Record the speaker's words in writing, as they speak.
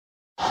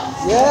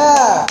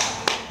Yeah.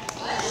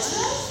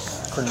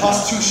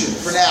 Constitution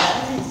for now.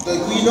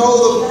 Like we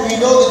know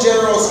the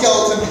general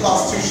skeleton of the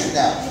Constitution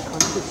now.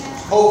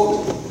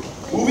 Hopefully.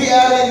 We'll be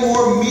adding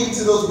more meat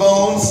to those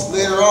bones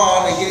later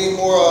on and getting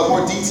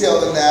more detail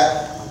than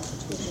that.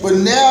 But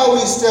now we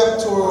step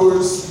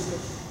towards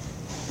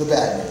the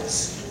bad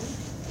news.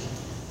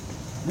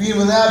 We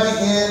will now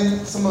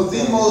begin some of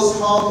the most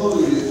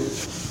convoluted,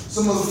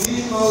 some of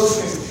the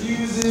most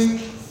confusing,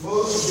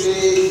 most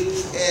vague,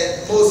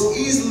 and most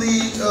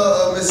easily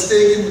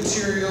mistaken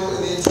material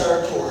in the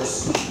entire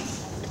course.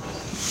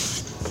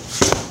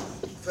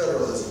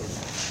 Federalism.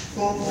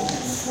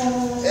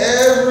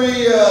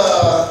 Every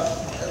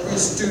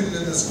student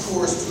in this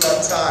course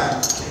throughout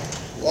time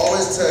will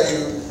always tell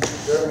you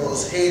their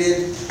most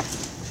hated,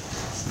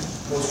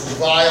 most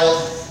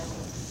reviled,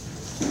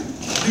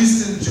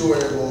 least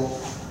enjoyable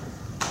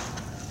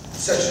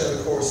section of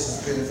the course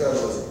has been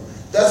federalism.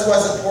 That's why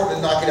it's important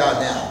to knock it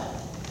out now.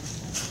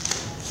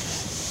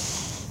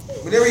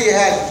 Whenever you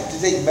had to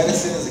take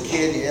medicine as a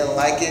kid, you didn't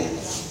like it,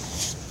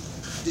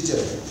 did you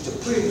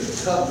put it in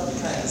the cup and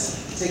kind of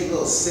just take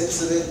little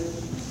sips of it?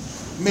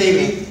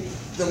 Maybe.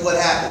 Then what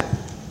happened?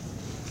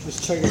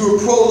 You were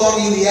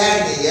prolonging the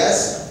agony,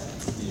 yes?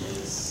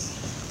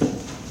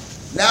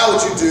 Now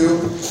what you do,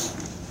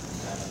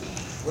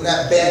 when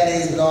that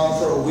Band-Aid's been on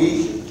for a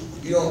week,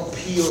 you don't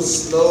peel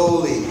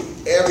slowly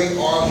every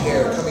arm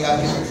hair coming out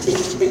here.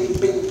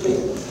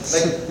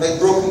 Like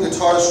broken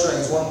guitar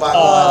strings, one by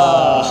one.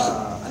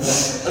 I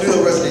knew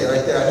it resonated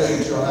right there. I knew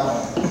you drew on that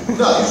one.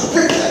 No, you should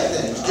pick that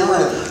thing. Just get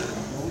rid of it.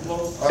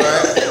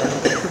 Alright?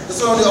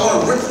 That's what I want to do. I want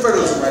to rip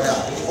federalism right now.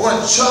 I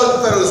want to chug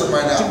federalism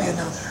right now. Give me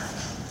another.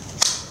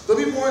 There'll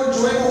be more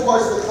enjoyable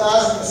parts of the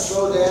class. We can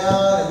slow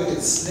down and we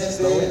can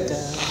sniff it.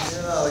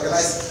 You know, like a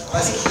nice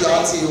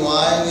Chianti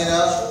wine, you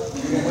know?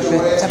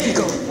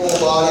 Tampico. Full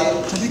body.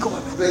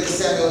 Like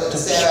Sam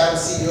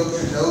Adams CEO up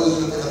your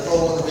nose and the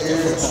foam of the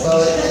beer and smell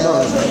it. You know?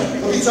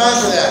 There'll be time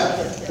for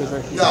that.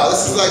 No,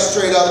 this is like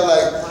straight up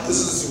like, this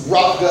is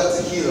rock gut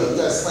tequila. You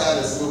gotta slam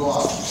this and move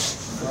on.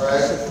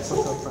 Alright?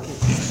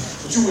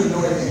 But you wouldn't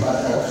know anything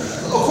about that.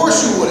 Of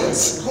course you wouldn't.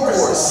 Of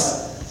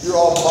course. You're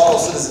all model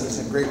citizens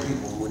and great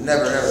people who would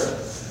never ever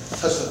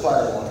touch the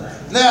fire one.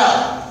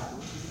 Now,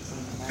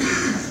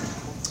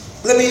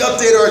 let me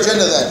update our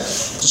agenda then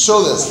to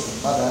show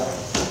this. My bad.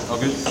 All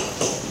good?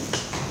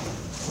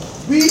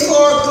 We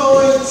are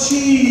going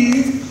to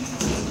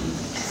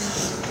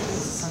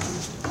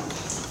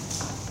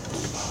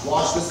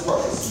watch this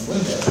part. This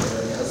window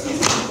area. That's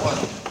one.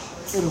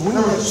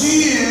 Number 2.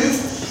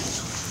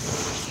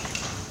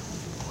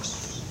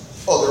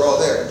 Oh, they're all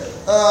there.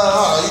 I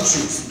don't know, you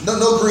choose.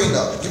 No green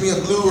though. Give me a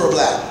blue or a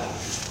black.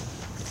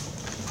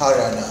 How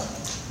did I know?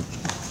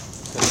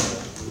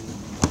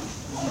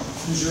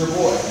 Who's your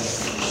boy?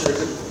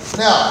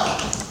 Now,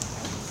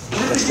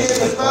 we're beginning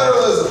with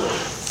federalism.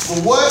 For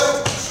what?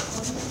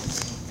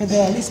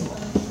 Federalismo.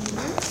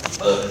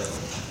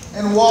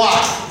 And why?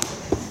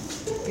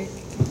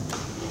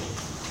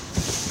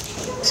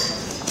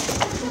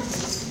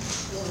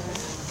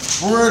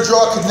 We're going to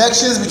draw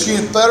connections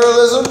between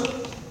federalism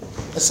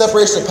and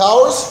separation of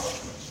powers.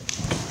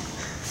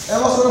 And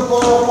I'm also going to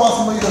follow up on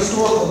some of your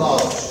historical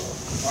knowledge.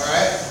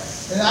 Alright?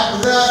 And after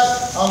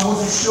that, I'm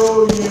going to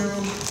show you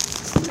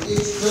the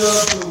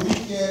H-Club for the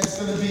weekend. It's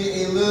going to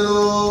be a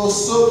little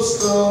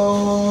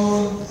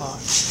soapstone.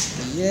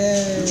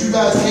 Yeah. Which you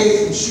guys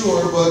hate, I'm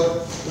sure,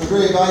 but they're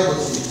very valuable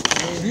to you.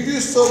 If you do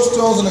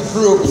soapstones in a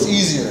group, it's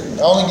easier.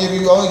 I only give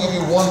you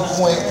 1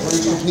 point for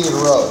each completed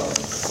row,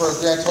 for a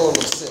grand total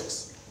of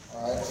 6.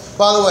 All right.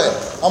 By the way,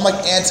 I'm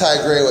like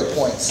anti-gray with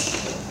points.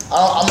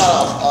 I'm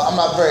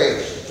not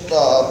very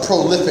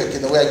prolific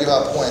in the way I give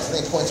out points. I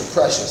think points are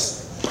precious.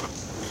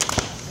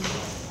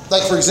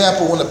 Like for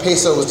example, when the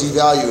peso was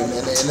devalued, and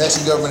the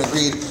Mexican government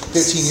agreed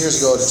 15 years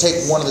ago to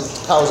take one of the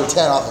powers of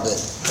 10 off of it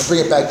and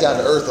bring it back down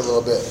to earth a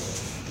little bit.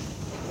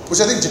 Which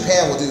I think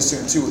Japan will do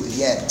soon too with the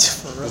yen.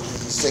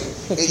 It's like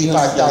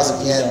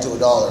 85,000 yen to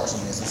 $1 or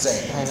something. It's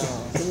insane. I know.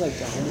 I feel like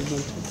that.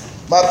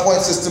 My point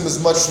system is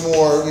much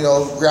more,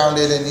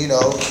 grounded and,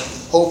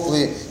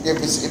 hopefully, if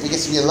it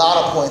gets to be a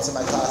lot of points in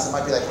my class, it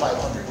might be like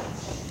 500.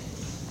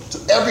 So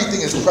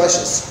everything is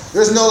precious.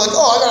 There's no like,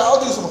 I'll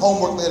do some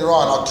homework later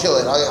on. I'll kill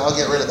it. I'll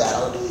get rid of that.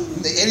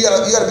 You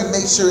gotta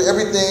make sure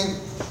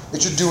everything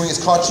that you're doing is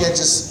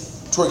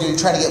conscientious toward you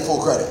trying to get full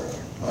credit.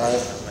 All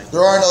right. There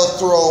are no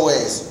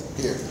throwaways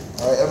here.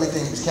 All right.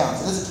 Everything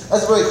counts.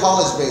 That's very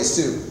college-based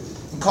too.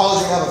 In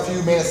college, you have a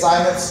few main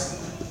assignments.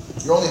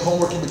 Your only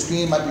homework in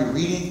between might be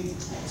reading,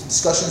 some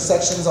discussion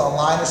sections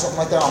online or something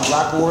like that on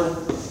Blackboard.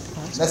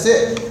 That's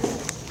it.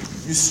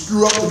 You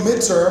screw up the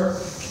midterm,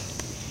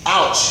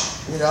 ouch.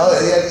 You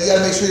gotta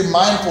make sure you're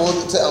mindful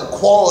of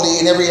quality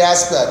in every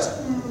aspect.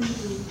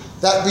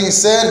 That being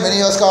said,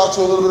 many of us got off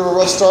to a little bit of a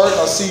rough start.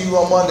 I'll see you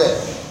on Monday.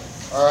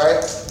 All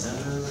right?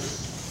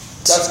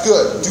 That's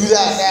good. Do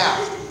that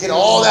now. Get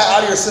all that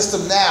out of your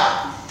system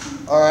now.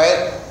 All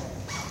right?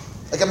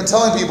 Like I've been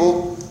telling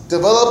people,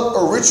 develop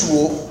a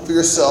ritual for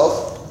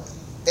yourself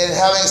in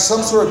having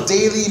some sort of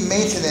daily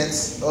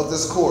maintenance of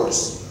this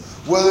course.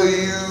 whether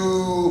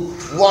you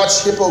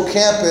watch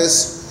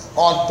Hippocampus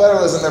on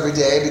Federalism every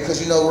day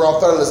because you know we're on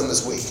Federalism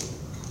this week,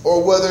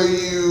 or whether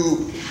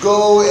you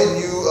go and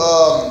you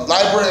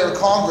Library of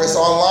Congress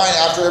online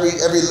after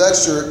every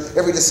lecture,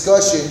 every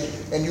discussion,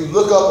 and you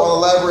look up on the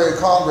Library of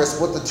Congress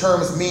what the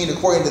terms mean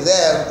according to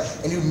them,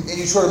 and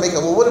you try to make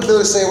up, well, what did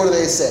Miller say, what do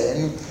they say?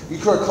 And you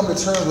try to come to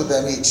terms with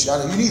them each.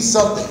 You need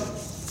something.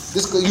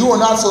 You are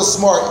not so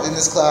smart in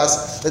this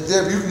class that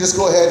you can just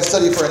go ahead and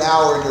study for an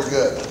hour and you're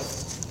good.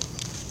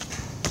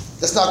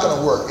 That's not going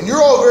to work. And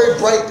you're all very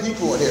bright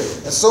people in here,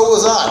 and so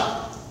was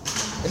I.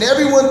 And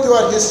everyone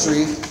throughout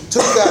history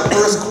took that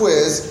first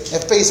quiz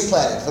and face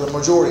planted for the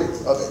majority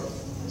of it.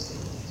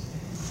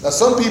 Now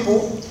some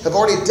people have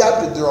already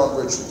adapted their own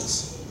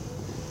rituals.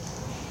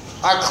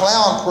 I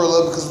clown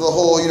Perla because of the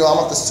whole, I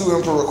want to sue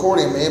him for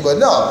recording me, but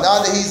no,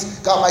 now that he's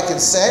got my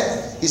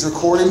consent, he's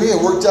recording me,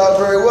 it worked out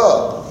very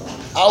well.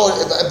 I would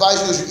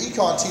advise you as your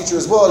econ teacher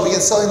as well to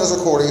begin selling those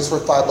recordings for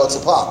 $5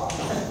 a pop.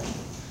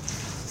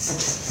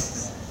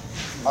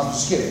 I'm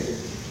just kidding.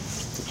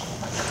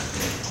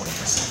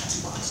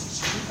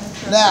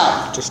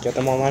 Now, just get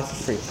them online for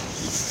free.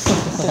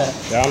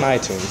 They're on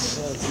iTunes.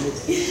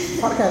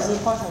 Podcast.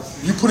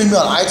 You putting me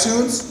on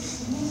iTunes?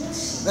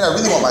 Then I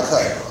really want my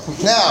cut.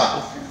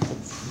 Now,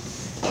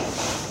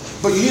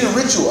 but you need a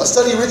ritual, a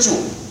study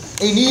ritual.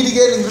 And you need to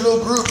get in little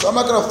groups. I'm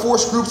not going to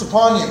force groups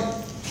upon you.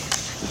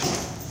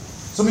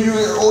 Some of you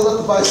are old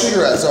enough to buy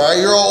cigarettes, all right?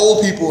 You're all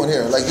old people in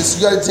here. Like this,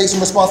 you got to take some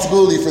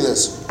responsibility for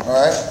this, all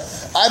right?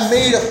 I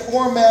made a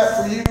format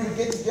for you to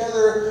get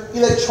together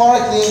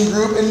electronically in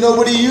group, and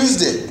nobody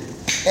used it.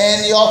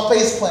 And y'all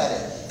face planted.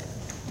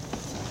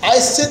 I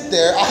sit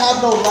there, I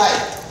have no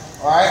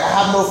life, all right? I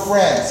have no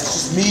friends. It's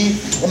just me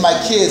and my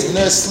kids. When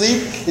they're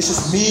asleep, it's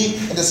just me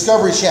and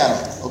Discovery Channel,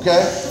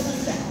 okay?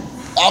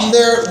 I'm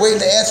there waiting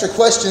to answer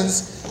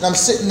questions, and I'm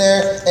sitting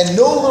there, and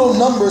no little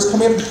numbers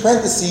come in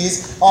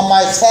parentheses on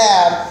my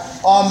tab,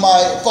 on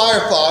my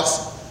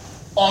Firefox,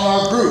 on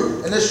our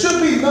group. And there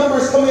should be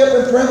numbers coming up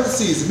in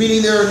parentheses,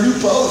 meaning there are new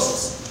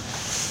posts.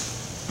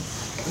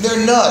 And there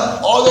are none.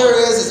 All there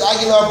is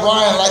Aguilar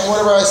Brian liking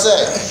whatever I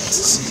say.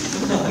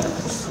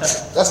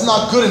 That's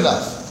not good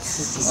enough.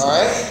 All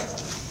right?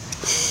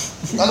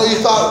 I know you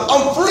thought,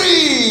 I'm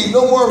free!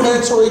 No more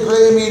mandatory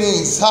gray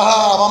meetings.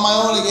 Haha, I'm on my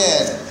own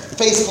again.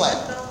 Face plant.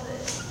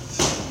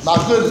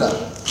 Not good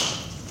enough.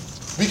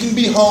 We can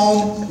be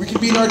home, we can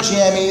be in our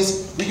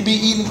jammies, we can be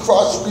eating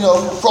frosted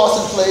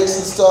flakes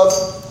and stuff,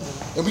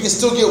 and we can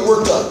still get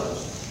work done.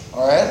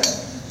 All right?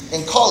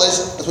 In college,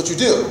 that's what you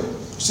do.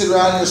 You sit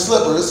around in your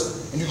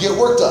slippers and you get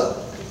work done.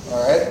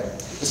 All right?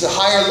 It's a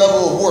higher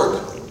level of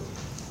work.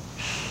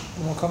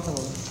 More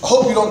comfortable. I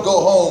hope you don't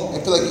go home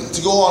and feel like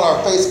to go on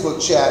our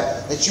Facebook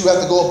chat that you have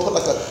to go and put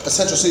like a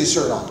Central City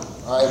shirt on.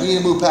 All right? We need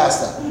to move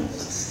past that.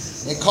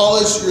 In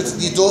college,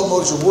 the adult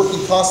mode is you're working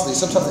constantly.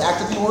 Sometimes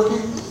actively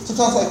working,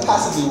 sometimes like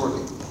passively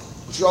working.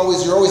 But you're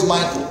always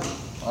mindful.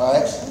 All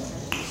right?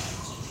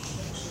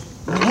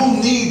 We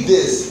will need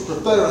this for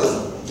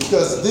federalism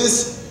because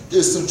this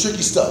is some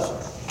tricky stuff.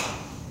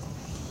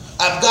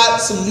 I've got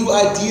some new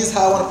ideas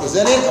how I want to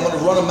present it. I'm going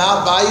to run them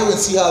out by you and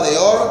see how they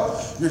are.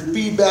 Your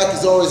feedback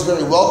is always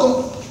very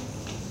welcome.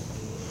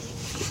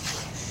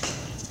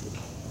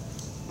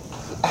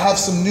 I have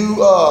some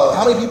new,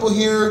 how many people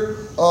here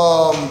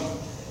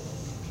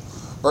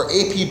or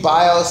AP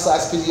Bio /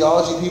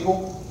 Physiology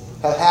people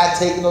have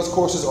taken those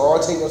courses or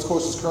are taking those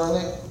courses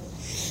currently?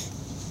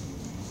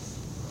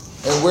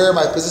 And where are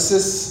my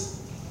physicists?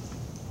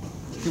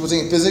 People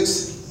taking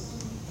physics?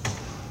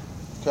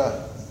 Okay.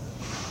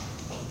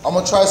 I'm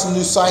going to try some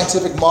new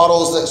scientific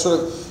models that sort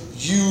of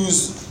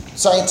use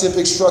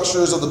scientific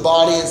structures of the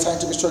body and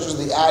scientific structures of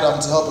the atom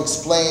to help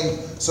explain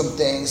some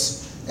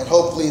things, and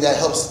hopefully that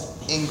helps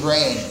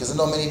ingrain, because I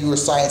know many of you are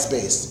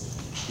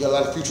science-based. You got a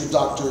lot of future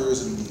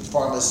doctors and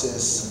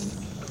pharmacists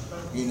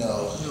and,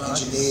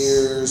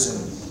 engineers and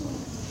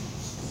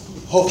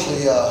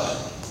hopefully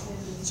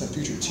some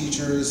future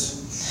teachers.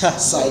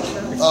 Psych.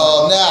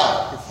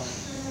 Now,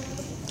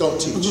 don't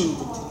teach.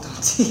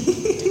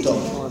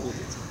 Don't.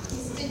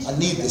 I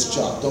need this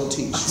job. Don't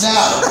teach.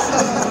 Now,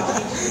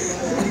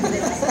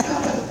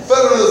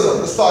 federalism.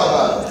 Let's talk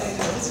about it.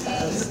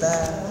 Is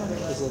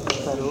it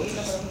federal?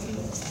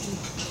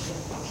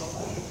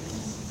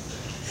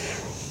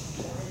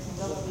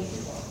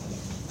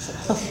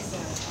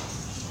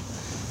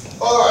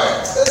 All right,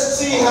 let's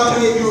see how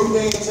many of you were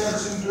paying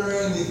attention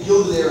during the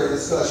Gilded Era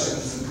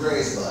discussions in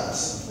Gray's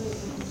class.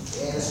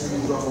 And it's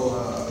going to be rumble.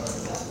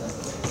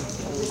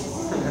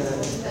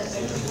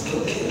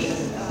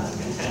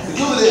 The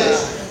Gilded Age.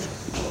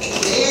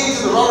 The age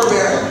of the robber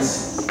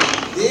barons.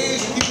 The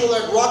age of people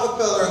like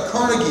Rockefeller and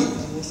Carnegie.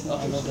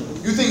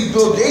 You think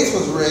Bill Gates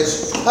was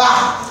rich? Ha!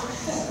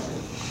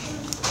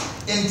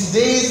 In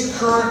today's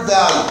current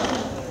value,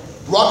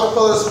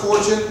 Rockefeller's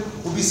fortune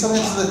will be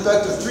something to the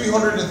effect of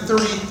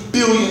 $330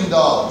 billion.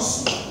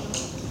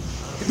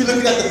 You'd be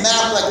looking at the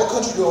map like, what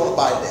country do I want to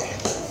buy today?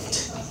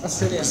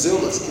 Brazil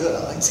looks good, I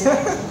like it.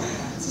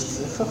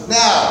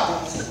 Now,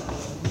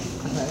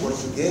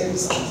 once again,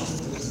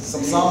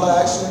 Some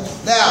samba action.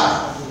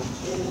 Now,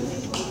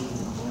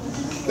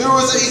 there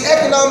was an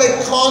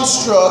economic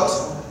construct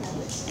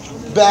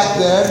back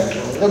then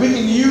that we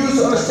can use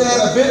to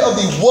understand a bit of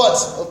the what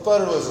of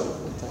federalism.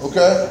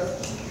 Okay?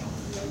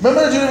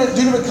 Remember the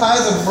different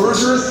kinds of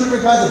mergers,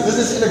 different kinds of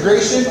business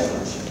integration?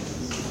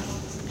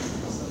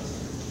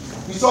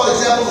 We saw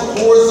examples of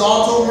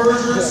horizontal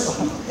mergers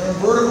and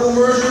vertical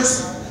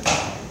mergers.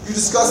 You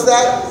discussed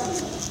that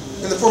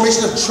in the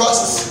formation of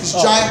trusts, these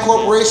giant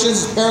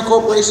corporations, these parent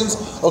corporations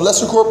of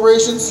lesser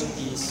corporations.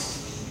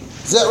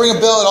 Does that ring a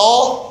bell at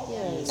all?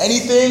 Yes.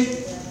 Anything?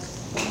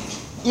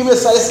 Even a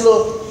slight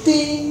little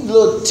ding,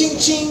 little ching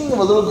ching of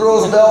a little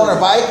girl's bell on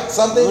her bike,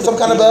 something, some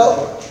kind of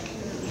bell?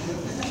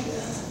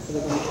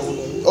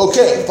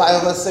 Okay,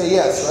 5 of us say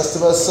yes. The rest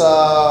of us,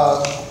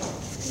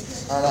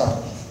 I don't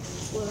know.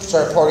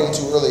 Started partying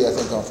too early, I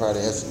think, on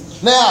Friday.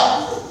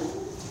 Now,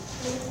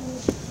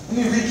 let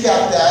me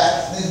recap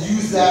that and then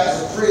use that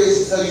as a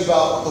phrase to tell you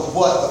about the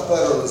what of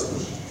federalism.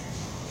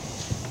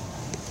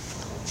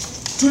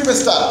 2 different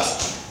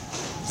styles.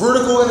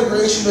 Vertical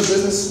integration of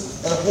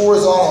business and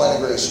horizontal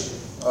integration.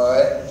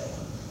 Alright?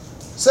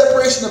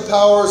 Separation of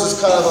powers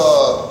is kind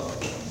of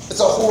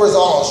it's a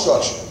horizontal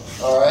structure.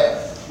 Alright?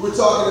 We're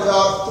talking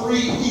about 3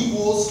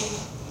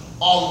 equals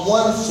on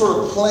one sort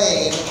of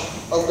plane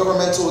of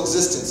governmental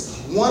existence.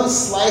 One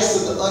slice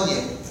of the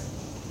onion,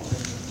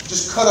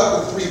 just cut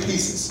up in 3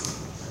 pieces.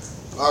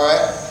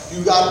 Alright?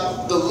 You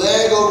got the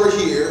leg over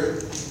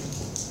here,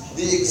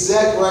 the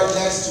exec right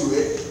next to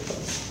it,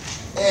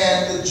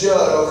 and the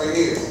judge over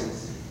here.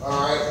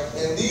 Alright?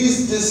 And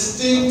these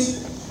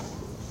distinct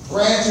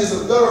branches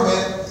of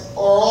government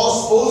are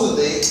all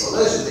supposedly,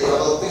 allegedly,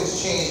 although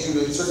things change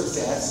due to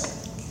circumstance,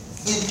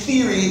 in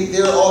theory,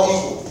 they're all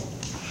equal.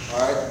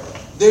 Alright?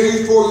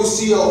 Therefore, you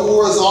see a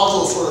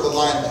horizontal sort of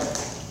alignment.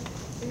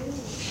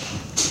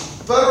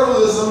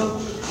 Federalism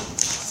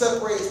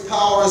separates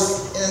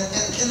powers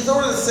in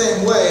sort of the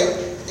same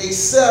way,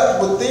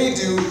 except what they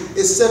do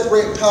is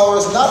separate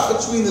powers not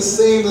between the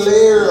same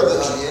layer of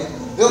the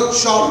onion. They don't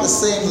chop the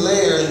same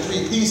layer in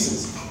 3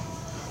 pieces.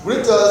 What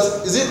it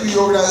does is it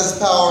reorganizes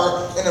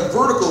power in a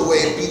vertical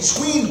way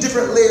between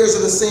different layers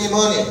of the same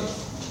onion.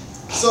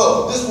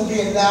 So this will be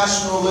a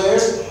national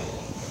layer.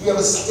 We have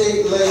a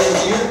state layer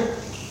here.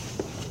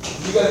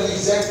 You got an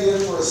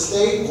executive for a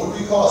state. What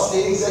do we call a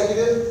state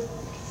executive?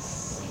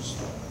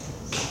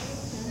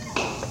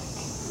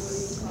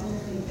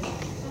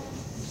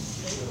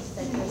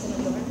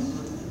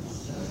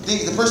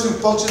 The person who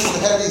functions as the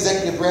head of the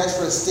executive branch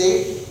for a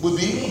state would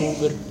be?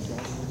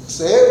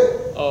 Say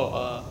it.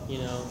 Oh, you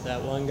know, that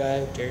one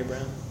guy, Gary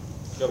Brown.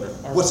 Governor.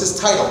 What's his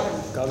title?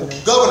 Governor.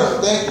 Governor,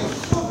 thank you.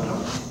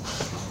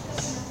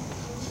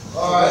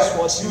 Alright,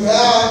 you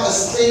have a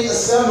state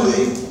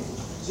assembly,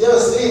 you have a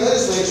state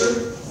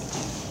legislature,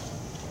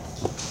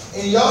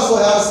 and you also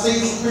have a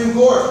state Supreme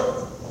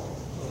Court.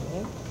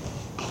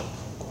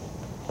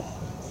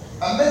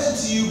 I mentioned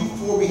to you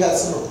before we had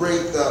summer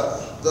break the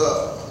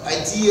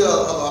idea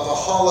of a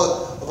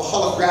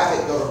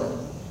holographic government.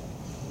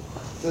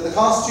 That the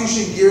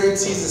Constitution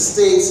guarantees the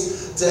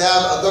states to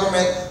have a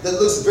government that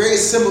looks very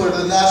similar to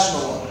the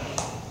national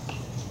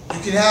one.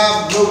 You can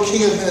have no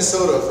king of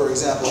Minnesota, for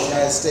example, in the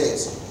United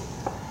States.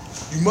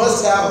 You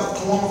must have a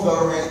form of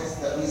government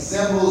that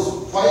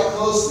resembles quite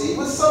closely,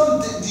 with some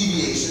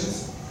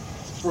deviations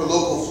for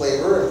local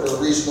flavor and for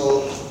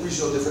regional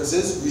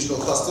differences, regional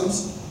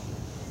customs,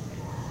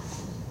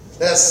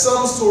 that has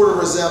some sort of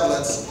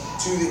resemblance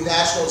to the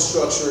national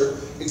structure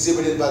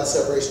exhibited by the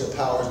separation of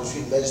powers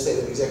between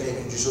legislative, executive,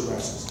 and judicial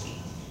branches.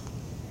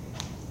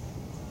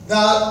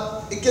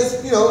 Now, it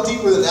gets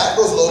deeper than that, it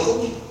goes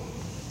local.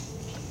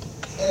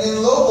 And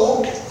in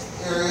local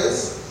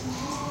areas,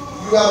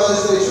 you have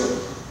legislature.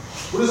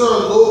 What is our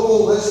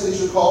local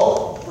legislature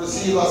called for the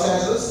city of Los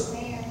Angeles?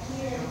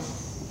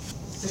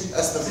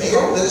 That's the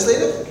mayor,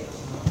 legislative?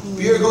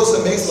 Mayor goes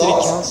and makes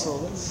laws. City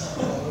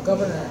council.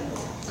 Governor.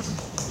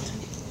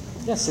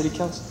 Yeah, city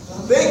council.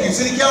 Thank you,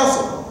 city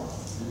council.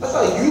 I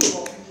thought you were the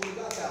people who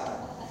got that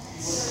one.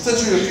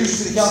 Since you're a future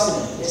city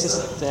councilman. It's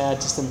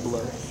just in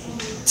blur.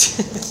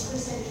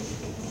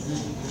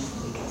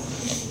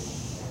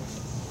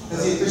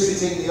 Has he officially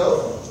taken the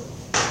oath?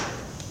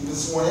 He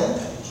was sworn in?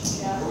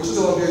 Yeah. Or we're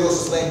still in Beer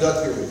Goes to Lame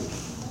Duck period?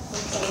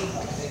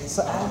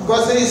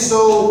 Quad City is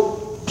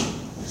so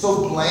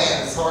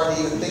bland, it's hard to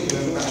even think of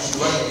him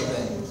actually running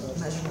anything.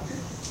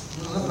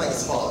 Nothing like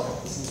his father.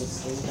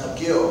 Now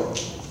Gil,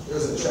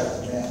 there's an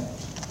attractive man.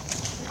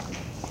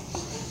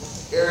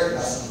 Eric,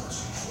 not so much.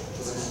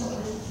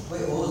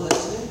 Wait, what was that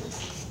today?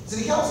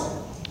 City council.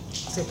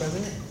 State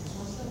president?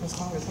 What's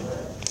Congress?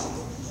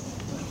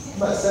 You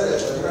might have said it,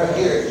 but you're not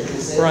here.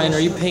 Brian, are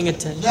you paying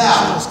attention?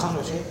 Now, What's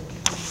Congress?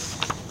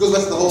 goes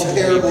back to the whole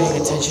parable of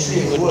Paying attention,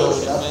 tree you and would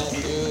wood. know,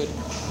 Yeah? dude.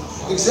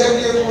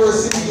 Executive for a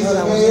city is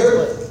the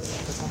mayor,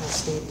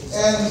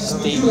 and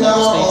we do have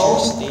our own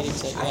State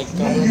executive, like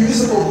governor.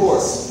 municipal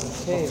boards.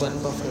 Okay, but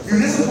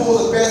Municipal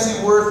is a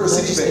fancy word for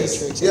city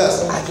base.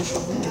 Yes.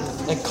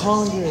 Like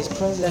Congress,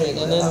 president,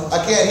 and then I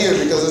can't hear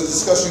because there's a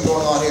discussion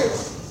going on here.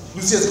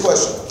 Lucy has a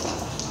question.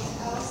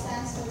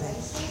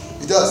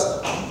 It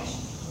does.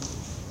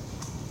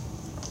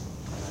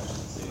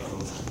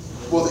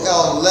 Well, the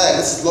L and leg,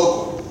 this is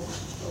local.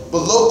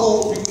 But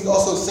local, you can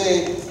also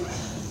say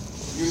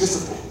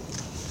municipal.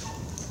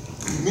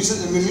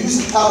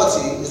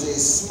 Municipality is a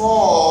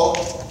small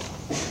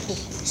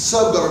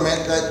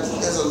sub-government that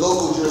has a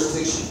local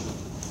jurisdiction.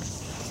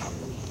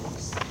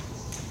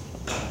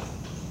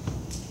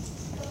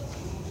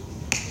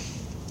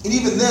 And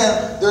even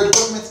then, there are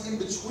governments in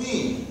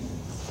between.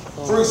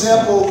 For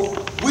example,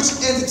 which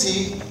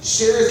entity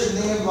shares the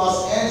name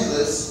Los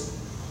Angeles,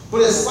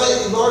 but is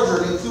slightly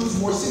larger and includes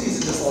more cities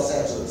in this Los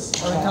Angeles?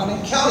 Orange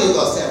County? County of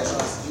Los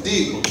Angeles,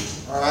 indeed.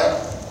 All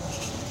right.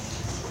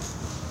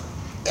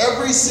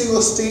 Every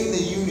single state in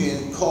the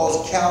union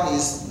calls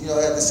counties,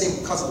 have the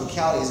same concept of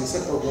counties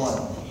except for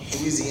one,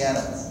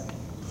 Louisiana.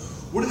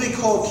 What do they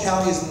call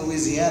counties in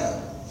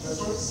Louisiana?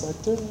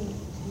 Sector?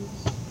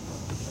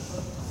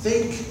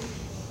 Think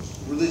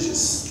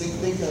religious.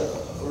 Think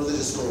a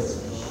religious flavor.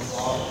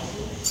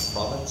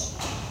 Province?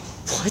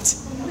 What?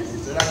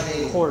 They're not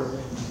Canadian.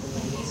 Quarter.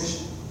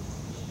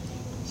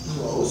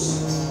 Close.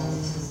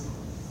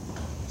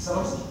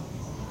 Summers?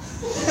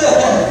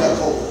 Got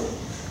colder.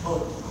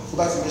 Go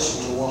back to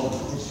Michigan, the warm one.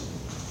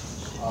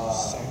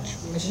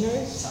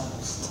 Missionaries?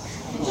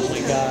 Oh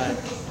my god.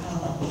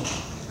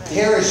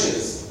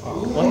 Parishes.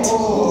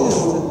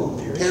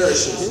 What?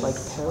 Parishes. Like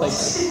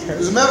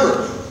Because remember,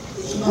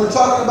 we're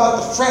talking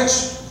about the French,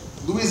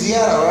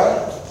 Louisiana,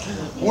 right?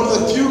 One of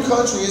the few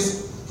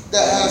countries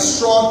that had a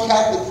strong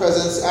Catholic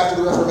presence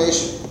after the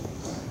Reformation.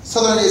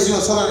 Southern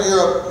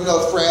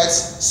Europe, France,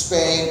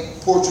 Spain,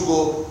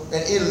 Portugal,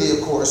 and Italy,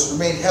 of course,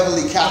 remained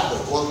heavily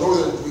Catholic, while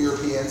Northern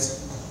Europeans,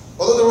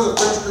 although there was a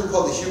French group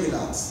called the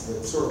Huguenots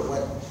that sort of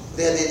went,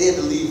 they had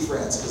to leave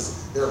France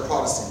because they were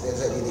Protestant.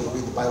 They could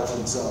read the Bible for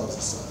themselves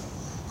and stuff.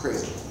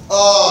 Crazy.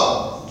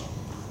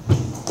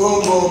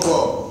 Boom, boom,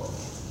 boom.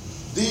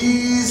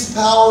 These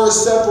powers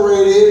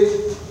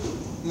separated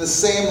in the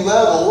same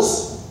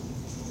levels,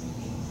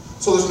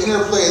 so there's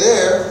interplay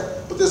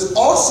there, but there's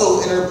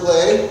also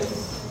interplay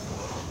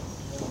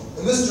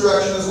in this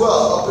direction as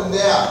well, up and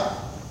down.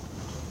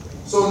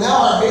 So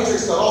now our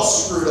matrix got all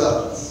screwed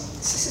up.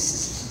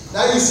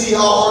 Now you see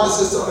how hard this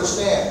is to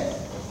understand.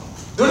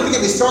 Don't even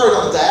get me started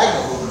on the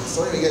diagonal movements.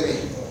 Don't even get me.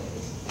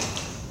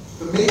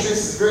 The matrix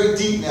is very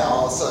deep now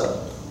all of a sudden.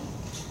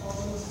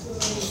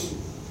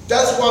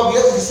 That's why we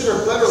have to consider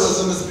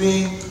federalism as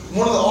being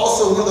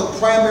also one of the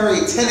primary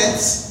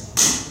tenets.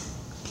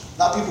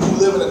 Not people who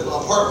live in an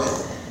apartment,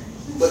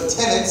 but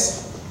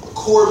tenets, a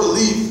core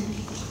belief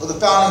of the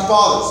founding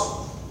fathers.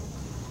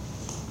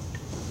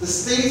 The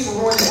states were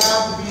going to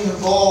have to be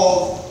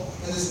involved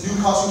in this new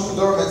constitutional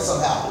government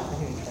somehow.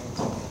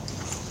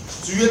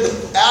 So you have to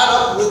add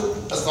up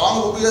with, as long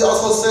as what we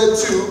also said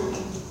too,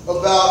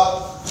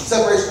 about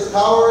separation of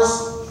powers,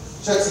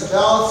 checks and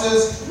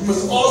balances, you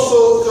must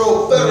also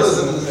throw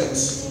federalism in the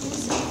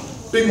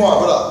mix. Big Mark,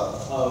 what up?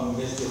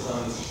 This is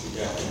on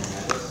suggesting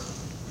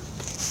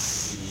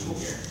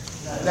here.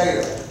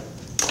 Negative.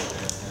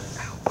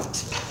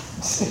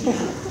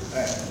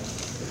 Right.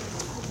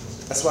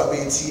 That's why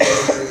being TA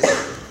is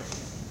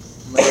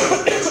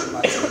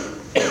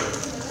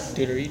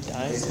Dude, are you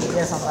dying?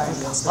 Yes, I'm dying.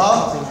 Huh?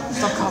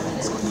 Stop coughing.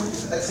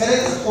 A tenet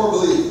is a core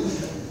belief.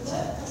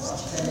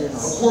 A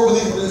core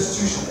belief of an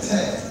institution, a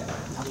tenet.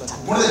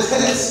 One of the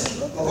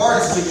tenets of our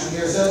institution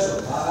here at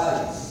Central.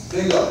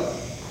 Bingo.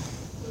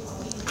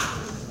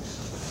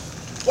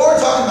 What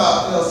we're talking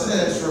about,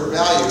 synonyms for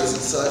values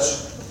and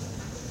such.